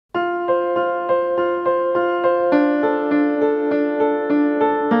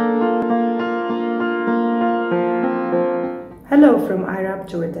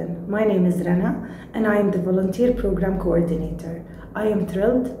Jordan. My name is Rana and I am the Volunteer Program Coordinator. I am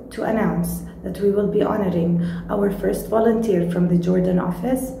thrilled to announce that we will be honoring our first volunteer from the Jordan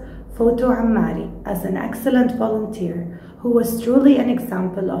office, Foto Ammari, as an excellent volunteer who was truly an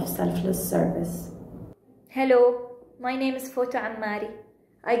example of selfless service. Hello, my name is Foto Ammari.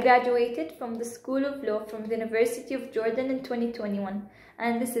 I graduated from the School of Law from the University of Jordan in 2021,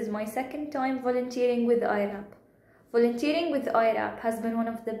 and this is my second time volunteering with IRAP. Volunteering with IRAP has been one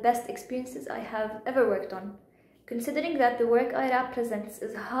of the best experiences I have ever worked on, considering that the work IRAP presents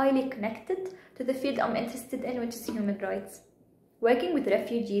is highly connected to the field I'm interested in, which is human rights. Working with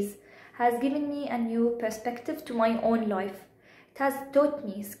refugees has given me a new perspective to my own life. It has taught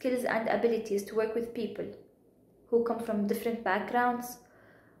me skills and abilities to work with people who come from different backgrounds,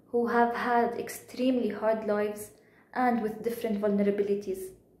 who have had extremely hard lives and with different vulnerabilities.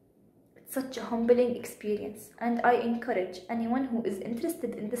 It's such a humbling experience, and I encourage anyone who is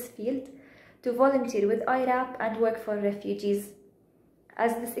interested in this field to volunteer with IRAP and work for refugees,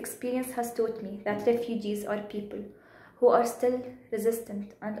 as this experience has taught me that refugees are people who are still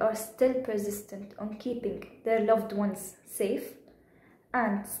resistant and are still persistent on keeping their loved ones safe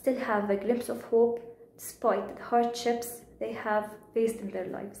and still have a glimpse of hope despite the hardships they have faced in their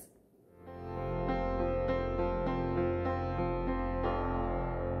lives.